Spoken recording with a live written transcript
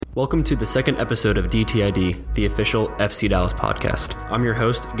Welcome to the second episode of DTID, the official FC Dallas podcast. I'm your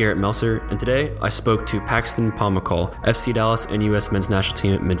host, Garrett Melser, and today I spoke to Paxton Pomykal, FC Dallas and U.S. men's national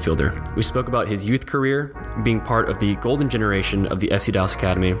team midfielder. We spoke about his youth career, being part of the golden generation of the FC Dallas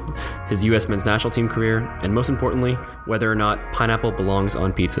Academy, his U.S. men's national team career, and most importantly, whether or not pineapple belongs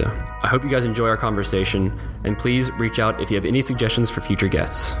on pizza. I hope you guys enjoy our conversation, and please reach out if you have any suggestions for future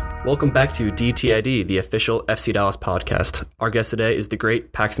guests. Welcome back to DTID, the official FC Dallas podcast. Our guest today is the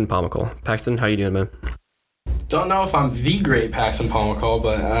great Paxton Pomykal. Paxton, how you doing, man? Don't know if I'm the great Paxton Pomykal,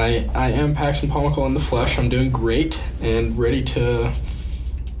 but I am Paxton Pomykal in the flesh. I'm doing great and ready to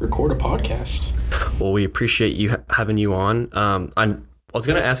record a podcast. Well, we appreciate you having you on. I was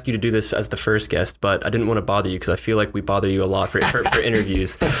going to ask you to do this as the first guest, but I didn't want to bother you because I feel like we bother you a lot for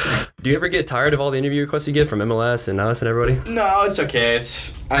interviews. Do you ever get tired of all the interview requests you get from MLS and us and everybody? No, it's okay.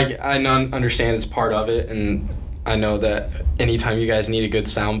 I understand it's part of it, and I know that anytime you guys need a good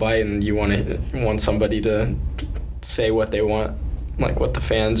soundbite and you want somebody to say what they want, like what the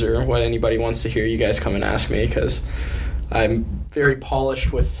fans or what anybody wants to hear, you guys come and ask me because I'm very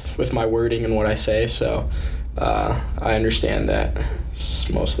polished with my wording and what I say, so I understand that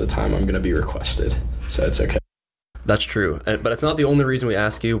most of the time I'm going to be requested, so it's okay. That's true, but it's not the only reason we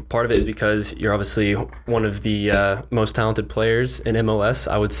ask you. Part of it is because you're obviously one of the most talented players in MLS,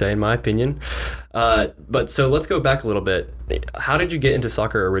 I would say, in my opinion. But so let's go back a little bit. How did you get into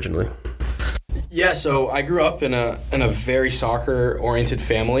soccer originally? Yeah, so I grew up in a very soccer-oriented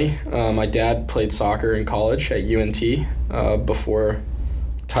family. My dad played soccer in college at UNT before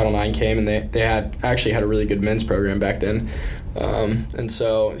Title IX came, and they had a really good men's program back then. And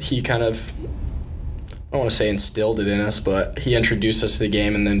so he kind of, I don't want to say instilled it in us, but he introduced us to the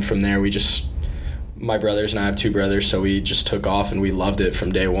game, and then from there my brothers, and I have two brothers, so we just took off and we loved it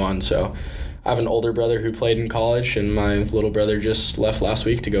from day one. So I have an older brother who played in college, and my little brother just left last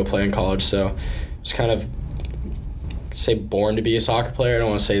week to go play in college, so I was kind of, say, born to be a soccer player. I don't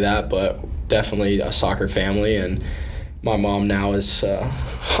want to say that, but definitely a soccer family, and my mom now is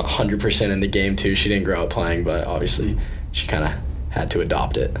 100% in the game too. She didn't grow up playing, but obviously she kind of had to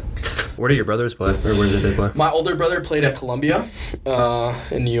adopt it. Where do your brothers play, or where did they play? My older brother played at Columbia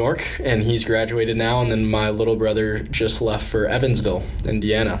in New York, and he's graduated now, and then my little brother just left for Evansville,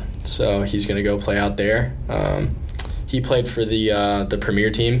 Indiana, so he's going to go play out there. He played for the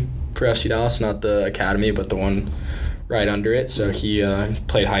premier team for FC Dallas, not the academy, but the one right under it, so he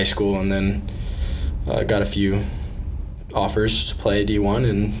played high school and then got a few offers to play D1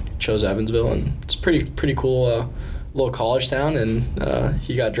 and chose Evansville, and it's pretty cool little college town, and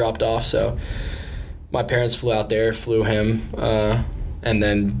he got dropped off, so my parents flew out there, flew him, and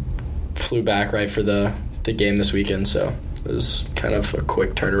then flew back right for the game this weekend, so it was kind of a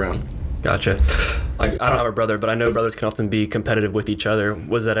quick turnaround. Gotcha. Like, I don't have a brother, but I know brothers can often be competitive with each other.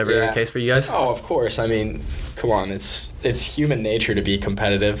 Was that ever the case for you guys? Oh, of course. I mean, come on, it's human nature to be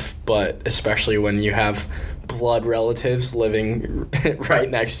competitive, but especially when you have blood relatives living right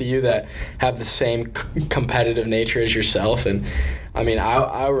next to you that have the same competitive nature as yourself. And I mean,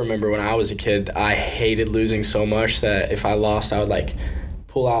 I remember when I was a kid, I hated losing so much that if I lost, I would like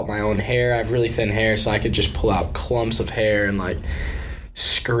pull out my own hair. I have really thin hair, so I could just pull out clumps of hair and like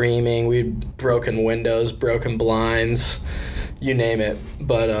screaming. We'd broken windows, broken blinds, you name it.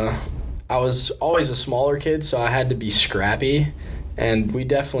 But I was always a smaller kid, so I had to be scrappy, and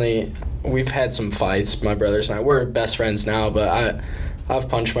we've had some fights, my brothers and I. We're best friends now, but I've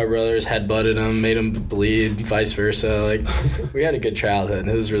punched my brothers, headbutted them, made them bleed, vice versa. Like, we had a good childhood.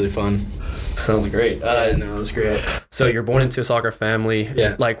 It was really fun. Sounds great. Yeah, no, it was great. So you're born into a soccer family.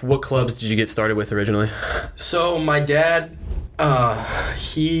 Yeah. Like, what clubs did you get started with originally? So my dad,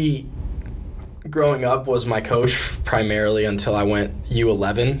 he growing up was my coach primarily until I went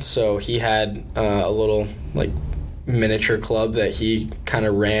U11. So he had a little like miniature club that he kind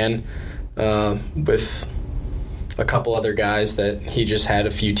of ran with a couple other guys that he just had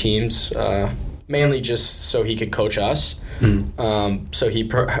a few teams, mainly just so he could coach us. So he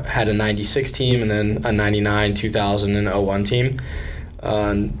had a 96 team and then a 99, 2000, and 01 team.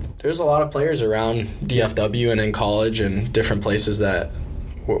 There's a lot of players around DFW and in college and different places that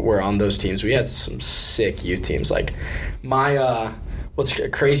were on those teams. We had some sick youth teams. Like my, what's a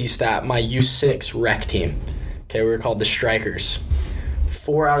crazy stat, my U6 rec team, okay, we were called the Strikers.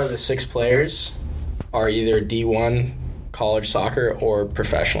 4 out of the 6 players are either D1 college soccer or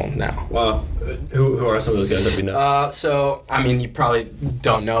professional now. Wow. Who are some of those guys that we know? So, I mean, you probably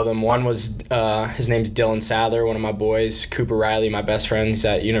don't know them. One was, his name's Dylan Sadler, one of my boys. Cooper Riley, my best friend, he's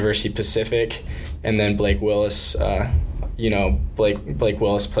at University Pacific. And then Blake Willis, Blake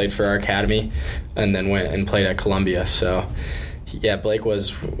Willis played for our academy and then went and played at Columbia. So Yeah, Blake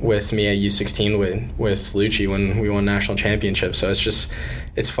was with me at U16 with Lucci when we won national championship. So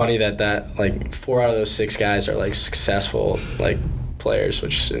it's funny that like 4 out of those 6 guys are like successful like players,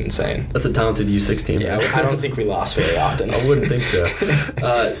 which is insane. That's a talented U6 team. Yeah, I don't think we lost very often. I wouldn't think so.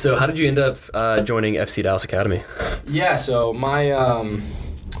 So how did you end up joining FC Dallas Academy? Yeah, so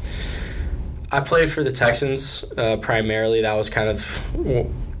I played for the Texans primarily. That was kind of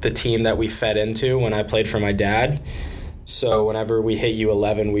the team that we fed into when I played for my dad. So whenever we hit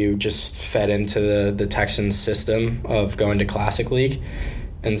U11, we just fed into the Texans system of going to Classic League.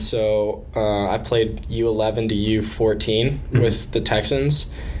 And so I played U11 to U14 with the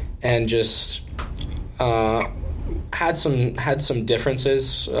Texans, and just had some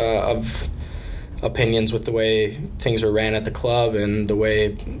differences of opinions with the way things were ran at the club and the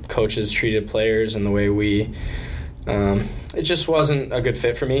way coaches treated players and the way we it just wasn't a good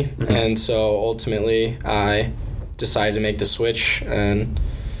fit for me. And so ultimately I decided to make the switch, and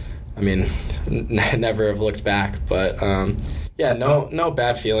I mean never have looked back. But yeah, no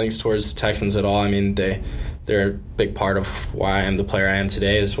bad feelings towards the Texans at all. I mean they're a big part of why I am the player I am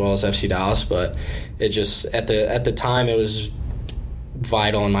today, as well as FC Dallas. But it just at the time it was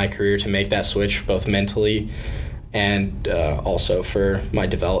vital in my career to make that switch, both mentally and also for my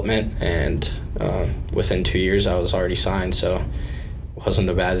development. And within 2 years I was already signed, so it wasn't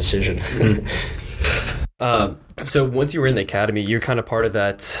a bad decision. So once you were in the academy, you're kind of part of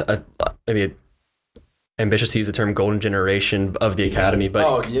that, maybe ambitious to use the term golden generation of the academy,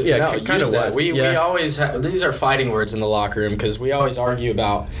 but kind of was. We always have, these are fighting words in the locker room, because we always argue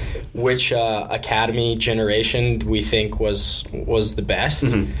about which academy generation we think was the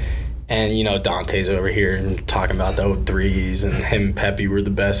best. And, you know, Dante's over here talking about the 03s, and him and Pepe were the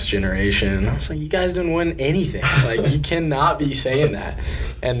best generation. I was like, you guys didn't win anything. Like, you cannot be saying that.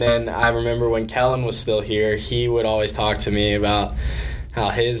 And then I remember when Kellen was still here, he would always talk to me about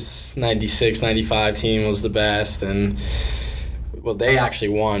how his 96, 95 team was the best. And, well, they actually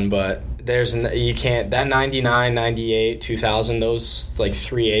won, but that 99, 98, 2000, those, like,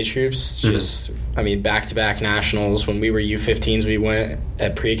 3 age groups, just, I mean, back-to-back nationals. When we were U15s, we went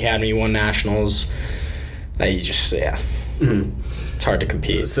at pre-academy, won nationals. It's hard to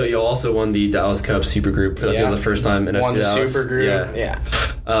compete. So you also won the Dallas Cup Super Group for the first time in FC Won the Dallas. Super Group, yeah.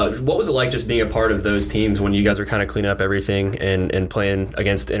 What was it like just being a part of those teams when you guys were kind of cleaning up everything and playing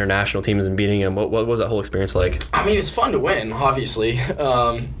against international teams and beating them? What was that whole experience like? I mean, it's fun to win, obviously.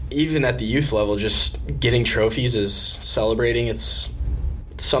 Even at the youth level, just getting trophies is celebrating. It's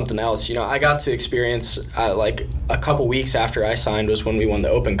something else. You know, I got to experience, like, a couple weeks after I signed was when we won the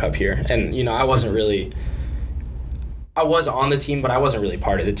Open Cup here. And, you know, I was on the team, but I wasn't really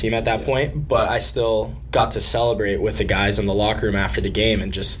part of the team at that point. But I still got to celebrate with the guys in the locker room after the game,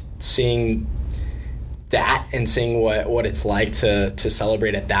 and just seeing that and seeing what it's like to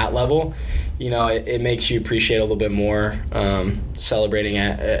celebrate at that level. You know, it makes you appreciate a little bit more celebrating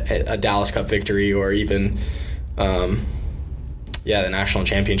at a Dallas Cup victory, or even the national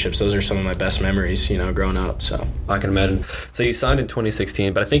championships. Those are some of my best memories, you know, growing up. So I can imagine. So you signed in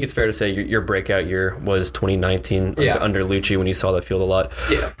 2016, but I think it's fair to say your breakout year was 2019 under Lucci, when you saw the field a lot.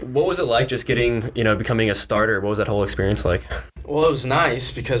 Yeah. What was it like just becoming a starter? What was that whole experience like? Well, it was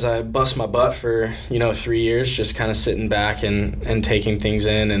nice because I bust my butt for, 3 years, just kind of sitting back and taking things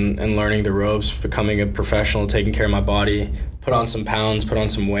in and learning the ropes, becoming a professional, taking care of my body, put on some pounds, put on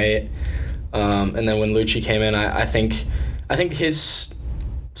some weight. And then when Lucci came in, I think his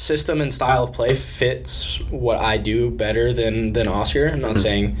system and style of play fits what I do better than Oscar. I'm not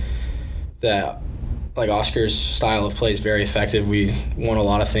saying that, like, Oscar's style of play is very effective. We won a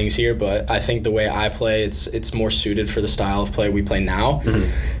lot of things here, but I think the way I play, it's more suited for the style of play we play now,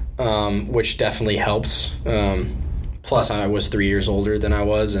 which definitely helps. Plus, I was 3 years older than I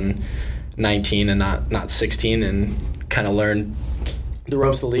was, and 19 and not 16, and kind of learned the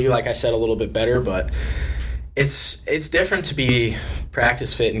ropes of the league, like I said, a little bit better. But it's different to be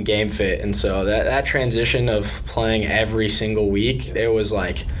practice fit and game fit, and so that transition of playing every single week, it was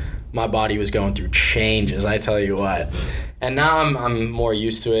like my body was going through changes, I tell you what. And now I'm more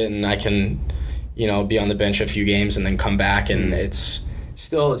used to it, and I can, be on the bench a few games and then come back, and it's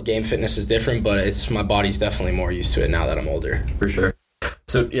still, game fitness is different, but my body's definitely more used to it now that I'm older. For sure.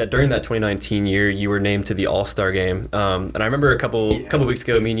 So yeah, during that 2019 year, you were named to the All-Star game, and I remember a couple weeks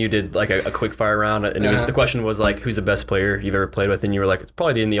ago, me and you did like a quick fire round, and the question was like, who's the best player you've ever played with? And you were like, it's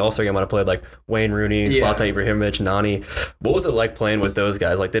probably in the All-Star game I played like Wayne Rooney, Zlatan Ibrahimovic, Nani. What was it like playing with those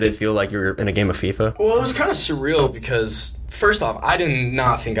guys? Like, did it feel like you were in a game of FIFA? Well, it was kind of surreal because first off, I did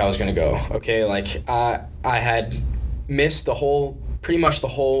not think I was going to go. Okay, like I had missed the whole pretty much the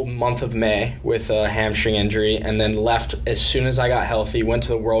whole month of May with a hamstring injury, and then left as soon as I got healthy, went to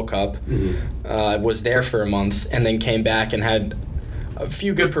the World Cup, was there for a month, and then came back and had a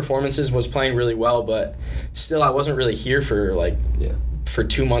few good performances, was playing really well, but still I wasn't really here for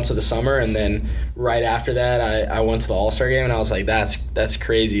 2 months of the summer. And then right after that I went to the All-Star game, and I was like, that's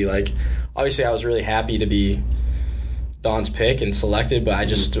crazy. Like, obviously I was really happy to be Don's pick and selected, but I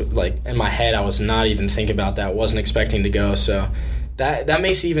just, like, in my head I was not even thinking about that, wasn't expecting to go. So that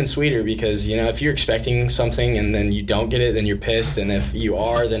makes it even sweeter, because, you know, if you're expecting something and then you don't get it, then you're pissed, and if you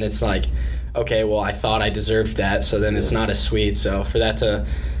are, then it's like, okay, well, I thought I deserved that, so then it's not as sweet. So for them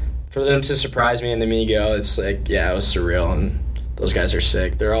to surprise me and then me go, it's like, yeah, it was surreal. And those guys are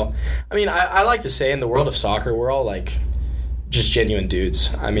sick. They're all, I mean, I like to say in the world of soccer, we're all like just genuine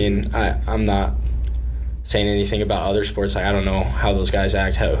dudes. I mean, I'm not saying anything about other sports. I don't know how those guys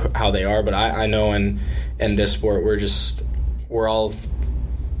act, how they are, but I know in this sport, we're all,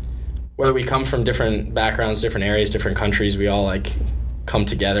 whether we come from different backgrounds, different areas, different countries, we all like come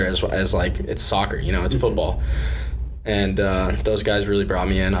together as like, it's soccer, you know, it's football. And those guys really brought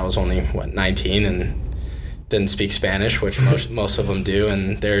me in. I was only 19 and didn't speak Spanish, which most of them do,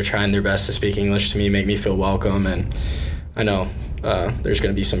 and they're trying their best to speak English to me, make me feel welcome. And I know there's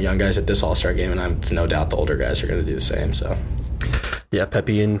going to be some young guys at this All-Star game, and I have no doubt the older guys are going to do the same. So yeah,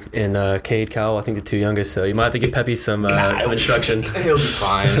 Pepe and Cade Cowell, I think the two youngest, so you might have to give Pepe some instruction. He'll be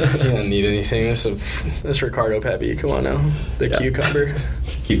fine. He don't need anything. This Ricardo Pepe, come on now.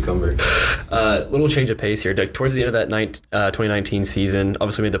 Cucumber. Little change of pace here. Towards the end of that 2019 season,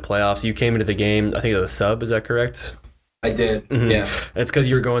 obviously made the playoffs. You came into the game, I think, as a sub, is that correct? I did, Mm-hmm. yeah. And it's because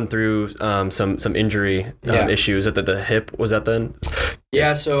you were going through some injury issues. At the hip, was that then?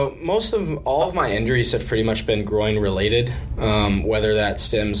 Yeah, so all of my injuries have pretty much been groin related, whether that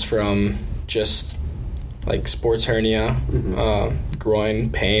stems from just like sports hernia, groin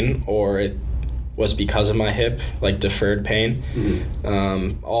pain, or it was because of my hip, like deferred pain.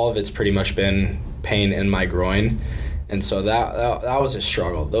 All of it's pretty much been pain in my groin. And so that was a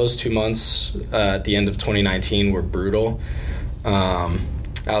struggle. Those 2 months at the end of 2019 were brutal. That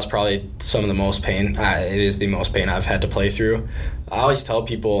was probably some of the most pain. It is the most pain I've had to play through. I always tell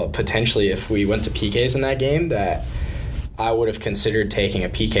people, potentially, if we went to PKs in that game, that I would have considered taking a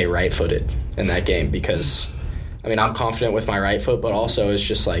PK right-footed in that game, because, I mean, I'm confident with my right foot, but also it's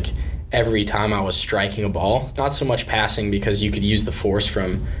just like every time I was striking a ball, not so much passing, because you could use the force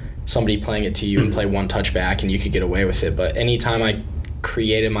from somebody playing it to you and play one touch back and you could get away with it, but anytime I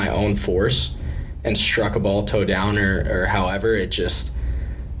created my own force and struck a ball toe down or however, it just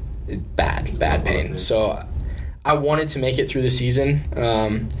bad pain. So I wanted to make it through the season.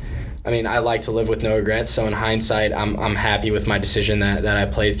 I mean, I like to live with no regrets, so in hindsight, I'm happy with my decision that I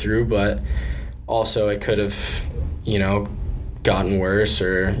played through, but also it could have, you know, gotten worse,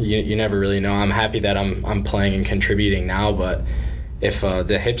 or you never really know. I'm happy that I'm playing and contributing now, but if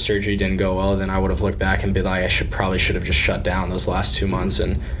the hip surgery didn't go well, then I would have looked back and been like, I should have just shut down those last 2 months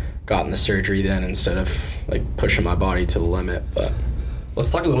and gotten the surgery then, instead of like pushing my body to the limit. But let's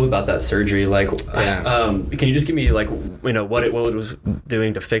talk a little bit about that surgery. Like, can you just give me, like, you know, what it was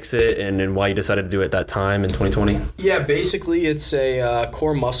doing to fix it, and then why you decided to do it at that time in 2020? Yeah, basically it's a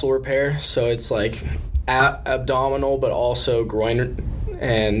core muscle repair. So it's like abdominal, but also groin.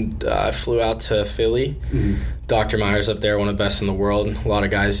 And I flew out to Philly. Dr. Myers up there, one of the best in the world. A lot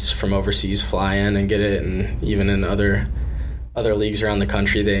of guys from overseas fly in and get it, and even in other leagues around the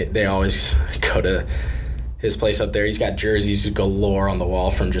country, they always go to his place up there. He's got jerseys galore on the wall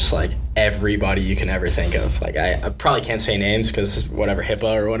from just like everybody you can ever think of. Like I probably can't say names because whatever,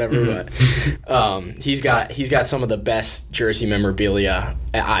 HIPAA or whatever, but he's got some of the best jersey memorabilia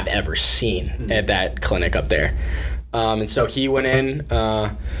I've ever seen at that clinic up there. And so he went in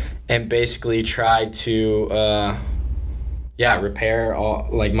and basically tried to repair all,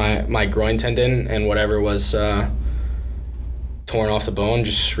 like, my groin tendon and whatever was torn off the bone,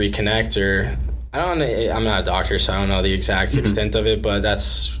 just reconnect, or I'm not a doctor, so I don't know the exact extent of it, but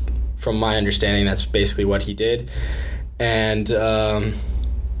that's, from my understanding, that's basically what he did. And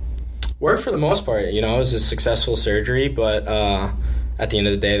worked for the most part. You know, it was a successful surgery, but at the end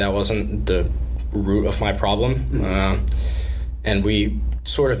of the day, that wasn't the root of my problem. And we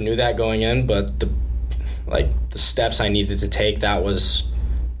sort of knew that going in, but the steps I needed to take, that was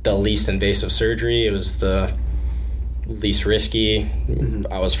the least invasive surgery. It was the least risky.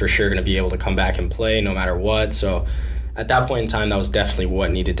 I was for sure going to be able to come back and play no matter what. So at that point in time, that was definitely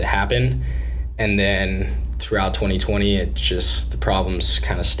what needed to happen. And then throughout 2020, the problems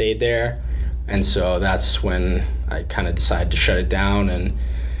kind of stayed there. And so that's when I kind of decided to shut it down. And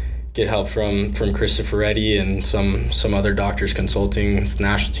get help from Christopher Reddy and some other doctors consulting with the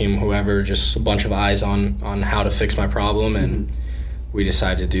national team, whoever, just a bunch of eyes on how to fix my problem, and we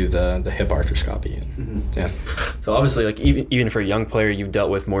decided to do the hip arthroscopy. Yeah. So obviously, like even for a young player, you've dealt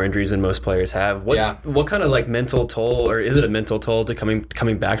with more injuries than most players have. What kind of like mental toll, or is it a mental toll to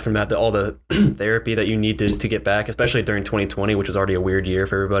coming back from that, all the therapy that you need to get back, especially during 2020, which was already a weird year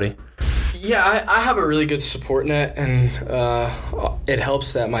for everybody? Yeah, I have a really good support net, and it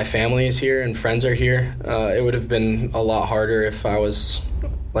helps that my family is here and friends are here. It would have been a lot harder if I was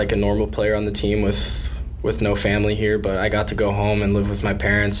like a normal player on the team with no family here, but I got to go home and live with my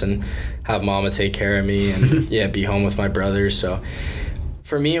parents and have mama take care of me and be home with my brothers. So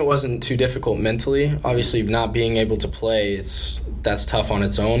for me, it wasn't too difficult mentally. Obviously, not being able to play, that's tough on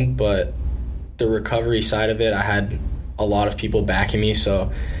its own, but the recovery side of it, I had a lot of people backing me,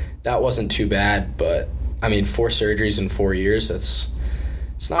 so that wasn't too bad. But I mean, 4 surgeries in 4 years, it's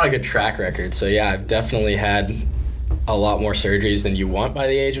not a good track record. So yeah, I've definitely had a lot more surgeries than you want by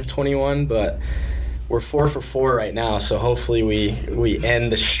the age of 21, but we're 4 for 4 right now, so hopefully we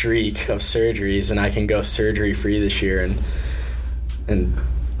end the streak of surgeries and I can go surgery free this year and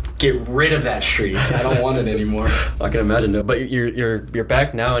get rid of that streak. I don't want it anymore. I can imagine, though. But you're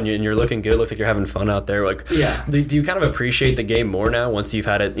back now, and you're looking good. Looks like you're having fun out there. Like, yeah. Do you kind of appreciate the game more now once you've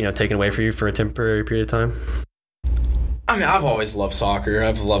had it, taken away from you for a temporary period of time? I mean, I've always loved soccer.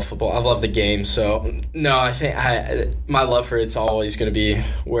 I've loved football. I've loved the game. So, no, I think my love for it's always going to be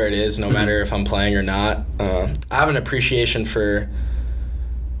where it is, no matter if I'm playing or not. I have an appreciation for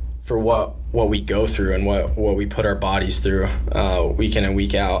what we go through and what we put our bodies through week in and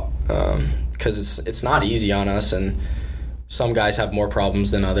week out, because it's not easy on us, and some guys have more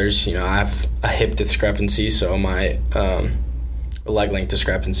problems than others. I have a hip discrepancy, so my leg length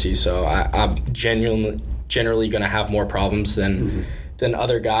discrepancy, so I'm generally going to have more problems than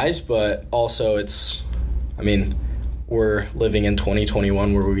other guys, but also we're living in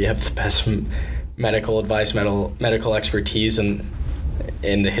 2021 where we have the best medical advice, medical expertise in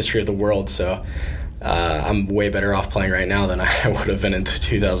the history of the world, so I'm way better off playing right now than I would have been in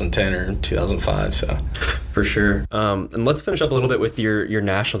 2010 or 2005. So, for sure. And let's finish up a little bit with your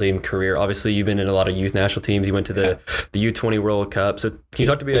national team career. Obviously, you've been in a lot of youth national teams. You went to the U20 World Cup. So, can you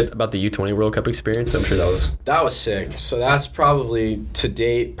talk to me about the U20 World Cup experience? I'm sure that was sick. So that's probably to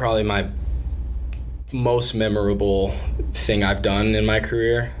date my most memorable thing I've done in my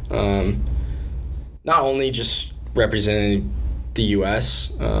career. Not only just representing the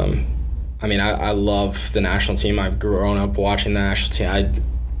U.S. I love the national team. I've grown up watching the national team.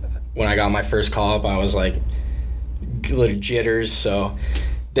 When I got my first call up, I was like little jitters. So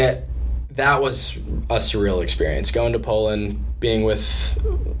that was a surreal experience. Going to Poland, being with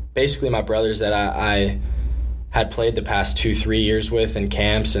basically my brothers that I had played the past 2-3 years with in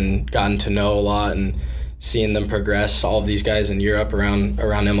camps and gotten to know a lot, and seeing them progress. All of these guys in Europe around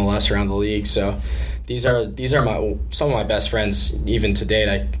MLS, around the league. So these are some of my best friends even to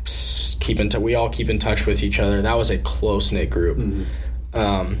date. We all keep in touch with each other. That was a close-knit group.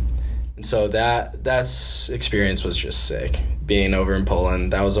 And so that's experience was just sick. Being over in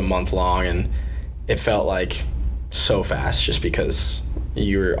Poland, that was a month long, and it felt like so fast just because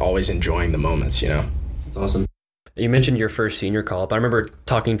you were always enjoying the moments, That's awesome. You mentioned your first senior call-up. I remember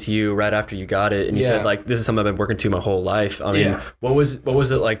talking to you right after you got it, and you said, like, this is something I've been working to my whole life. I mean, what was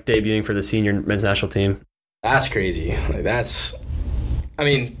it like debuting for the senior men's national team? That's crazy.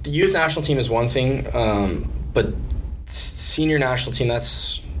 The youth national team is one thing, but senior national team,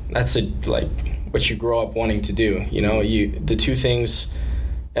 that's what you grow up wanting to do. The two things,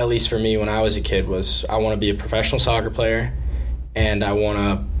 at least for me when I was a kid, was I want to be a professional soccer player, and I want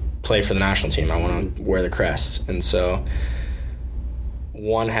to play for the national team. I want to wear the crest. And so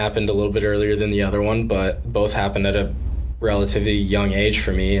one happened a little bit earlier than the other one, but both happened at a relatively young age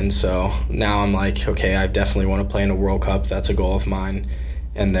for me. And so now I'm like, okay, I definitely want to play in a World Cup. That's a goal of mine.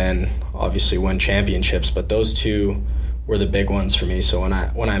 And then obviously win championships. But those two were the big ones for me. So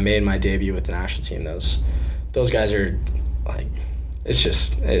when I made my debut with the national team, those guys are like, it's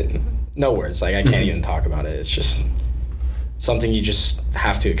just no words. Like, I can't even talk about it. It's just something you just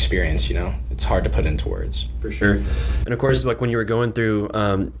have to experience, It's hard to put into words. For sure. And of course, like when you were going through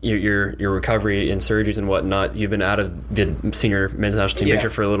your recovery and surgeries and whatnot, you've been out of the senior men's national team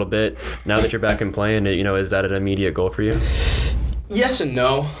picture for a little bit. Now that you're back and playing, is that an immediate goal for you? Yes and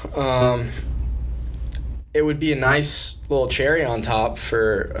no. It would be a nice little cherry on top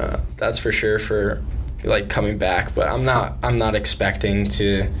for that's for sure, for like coming back, but I'm not expecting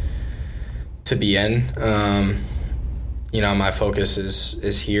to be in. My focus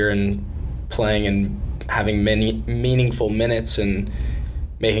is here and playing and having many meaningful minutes and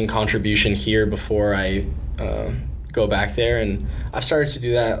making contribution here before I go back there. And I've started to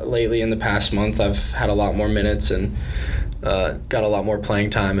do that lately in the past month. I've had a lot more minutes and got a lot more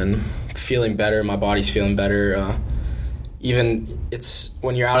playing time and feeling better. My body's feeling better. Even it's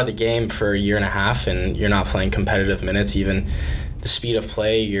when you're out of the game for a year and a half and you're not playing competitive minutes, even the speed of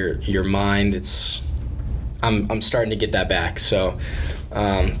play, your mind, I'm starting to get that back. So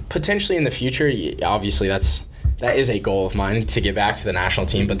potentially in the future, obviously that is a goal of mine to get back to the national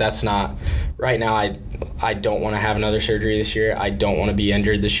team, but that's not right now. I don't want to have another surgery this year. I don't want to be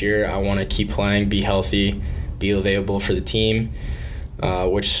injured this year. I want to keep playing, be healthy, be available for the team,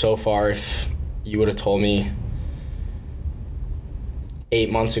 which so far, if you would have told me 8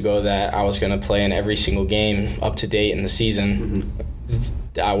 months ago that I was going to play in every single game up to date in the season,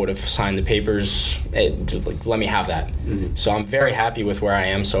 I would have signed the papers. Let me have that. So I'm very happy with where I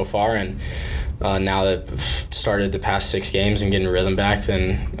am so far, and now that I've started the past 6 games and getting a rhythm back,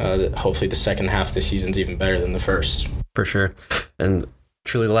 then hopefully the second half of the season's even better than the first. For sure. And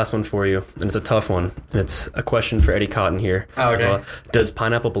truly the last one for you, and it's a tough one, and it's a question for Eddie Cotton here. Oh, okay. Well. Does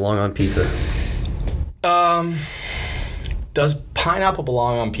pineapple belong on pizza? Does pineapple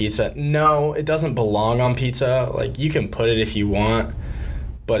belong on pizza? No, it doesn't belong on pizza. Like, you can put it if you want,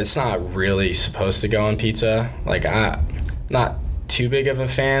 but it's not really supposed to go on pizza. Like, I'm not too big of a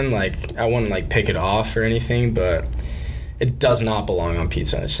fan. Like, I wouldn't, like, pick it off or anything, but it does not belong on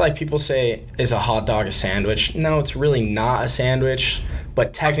pizza. It's like people say, is a hot dog a sandwich? No, it's really not a sandwich,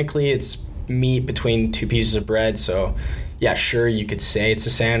 but technically it's meat between 2 pieces of bread, so yeah, sure, you could say it's a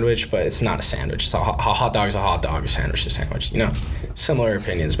sandwich, but it's not a sandwich. So a hot dog's a hot dog, a sandwich is a sandwich. Similar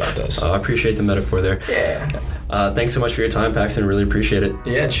opinions about those. I appreciate the metaphor there. Yeah. Thanks so much for your time, Paxton. Really appreciate it.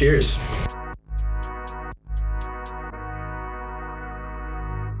 Yeah, cheers.